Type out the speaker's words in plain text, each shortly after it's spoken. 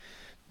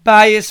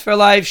Bias for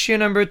Life, Shir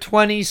number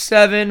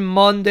 27,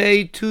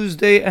 Monday,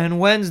 Tuesday, and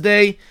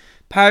Wednesday,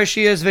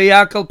 Parshiyas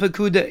Vayakal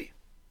Pekudei.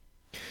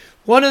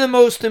 One of the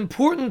most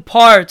important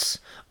parts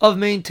of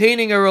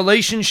maintaining a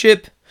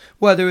relationship,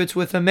 whether it's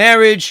with a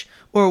marriage,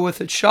 or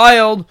with a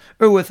child,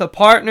 or with a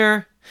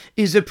partner,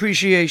 is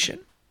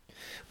appreciation.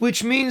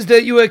 Which means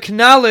that you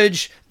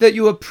acknowledge that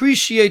you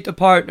appreciate the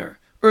partner,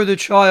 or the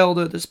child,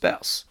 or the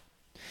spouse.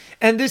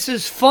 And this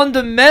is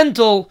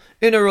fundamental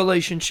in a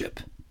relationship.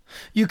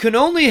 You can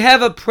only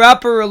have a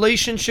proper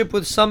relationship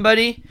with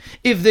somebody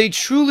if they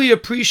truly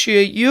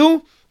appreciate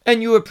you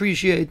and you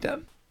appreciate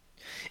them.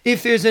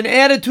 If there's an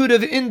attitude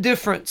of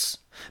indifference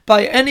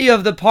by any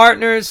of the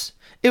partners,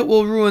 it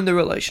will ruin the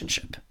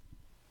relationship.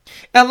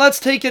 And let's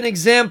take an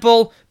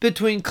example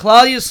between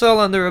Klal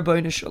Yisrael and the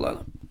Ribbono Shel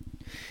Olam.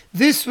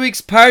 This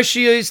week's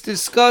Parshiyos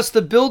discuss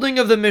the building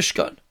of the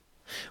Mishkan,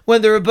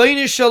 when the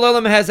Ribbono Shel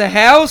Olam has a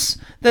house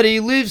that he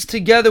lives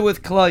together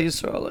with Klal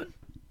Yisrael in.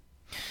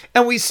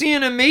 And we see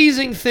an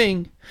amazing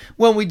thing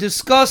when we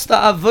discuss the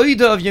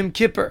Avodah of Yom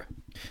Kippur,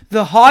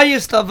 the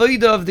highest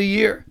Avodah of the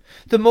year,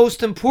 the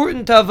most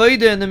important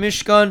Avodah in the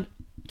Mishkan.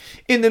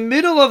 In the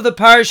middle of the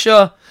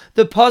Parsha,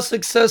 the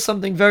Pasuk says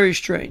something very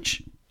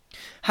strange.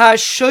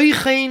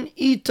 Ha-shoichein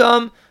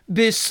itam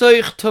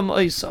b'soich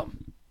tam'osam.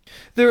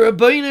 The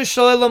Ribbono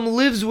Shel Olam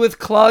lives with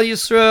Klal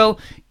Yisrael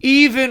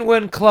even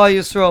when Klal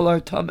Yisrael are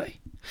tamei.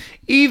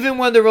 Even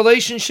when the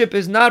relationship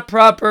is not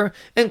proper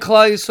and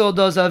Klal Yisrael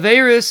does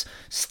Averis,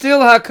 still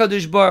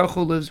HaKadosh Baruch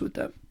Hu lives with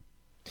them.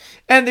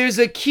 And there's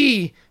a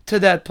key to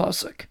that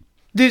pasuk.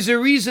 There's a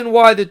reason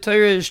why the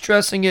Torah is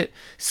stressing it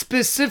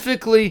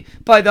specifically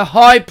by the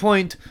high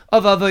point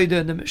of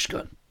Avodah in the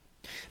Mishkan.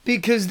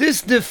 Because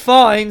this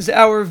defines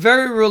our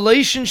very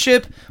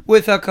relationship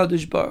with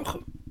HaKadosh Baruch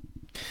Hu.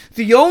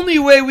 The only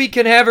way we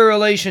can have a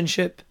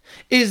relationship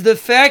is the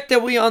fact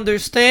that we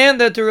understand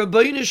that the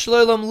Ribbono Shel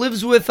Olam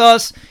lives with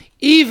us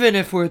even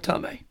if we're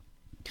tamei.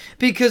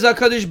 Because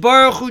HaKadosh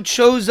Baruch Hu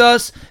chose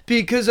us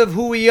because of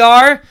who we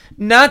are,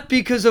 not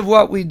because of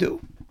what we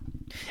do.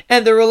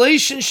 And the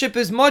relationship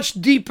is much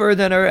deeper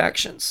than our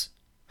actions.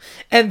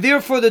 And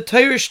therefore the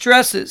Torah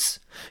stresses,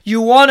 you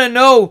want to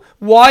know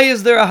why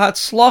is there a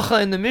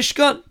Hatzlacha in the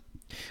Mishkan?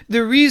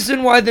 The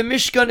reason why the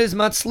Mishkan is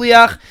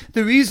Matzliach,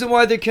 the reason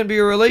why there can be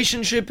a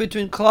relationship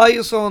between Klal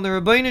Yisrael and the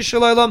Ribbono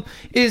Shel Olam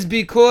is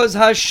because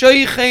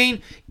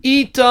Ha-shoichein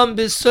itam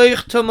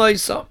b'soich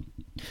tam'osam.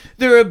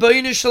 The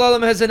Ribbono Shel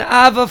Olam has an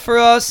Ava for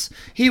us.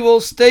 He will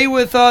stay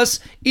with us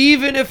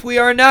even if we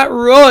are not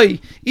roy,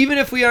 even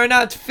if we are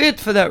not fit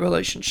for that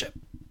relationship.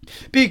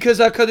 Because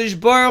HaKadosh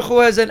Baruch Hu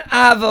has an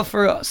Ava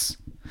for us.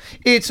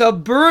 It's a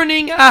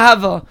burning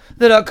Ava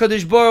that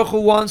HaKadosh Baruch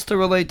Hu wants to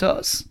relate to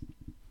us.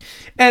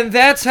 And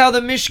that's how the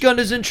Mishkan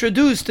is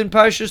introduced in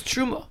Parshas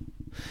Truma.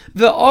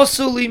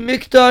 Ve'asu li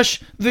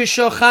mikdash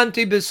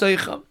v'shachanti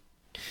b'seicham.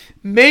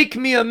 Make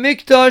me a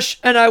mikdash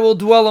and I will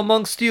dwell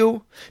amongst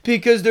you,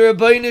 because the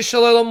Ribbono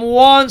Shel Olam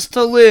wants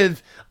to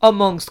live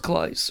amongst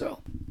Klal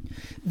Yisrael.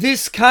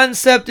 This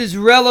concept is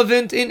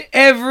relevant in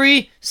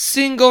every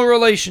single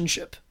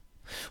relationship.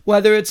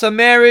 Whether it's a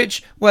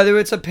marriage, whether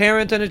it's a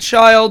parent and a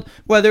child,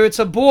 whether it's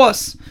a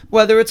boss,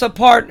 whether it's a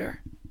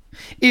partner.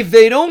 If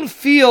they don't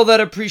feel that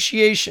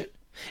appreciation,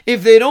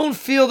 if they don't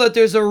feel that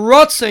there's a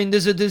rotzein,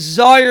 there's a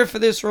desire for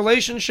this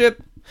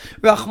relationship,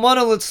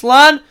 Rachmana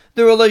litzlan,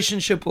 the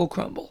relationship will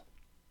crumble.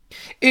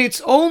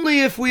 It's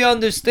only if we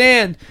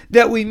understand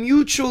that we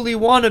mutually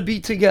want to be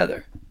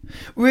together,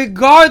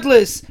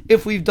 regardless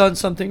if we've done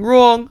something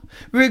wrong,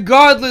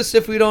 regardless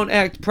if we don't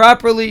act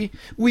properly,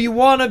 we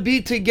want to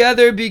be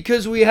together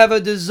because we have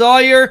a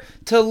desire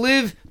to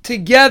live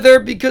together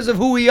because of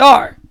who we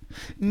are,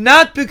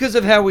 not because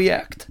of how we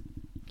act.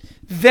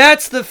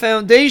 That's the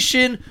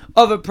foundation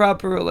of a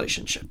proper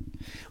relationship.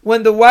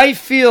 When the wife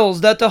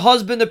feels that the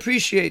husband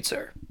appreciates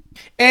her,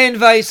 and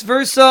vice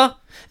versa,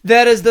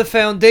 that is the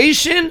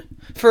foundation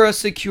for a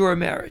secure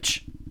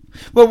marriage.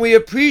 When we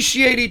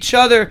appreciate each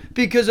other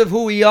because of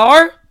who we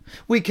are,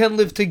 we can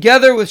live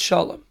together with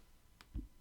shalom.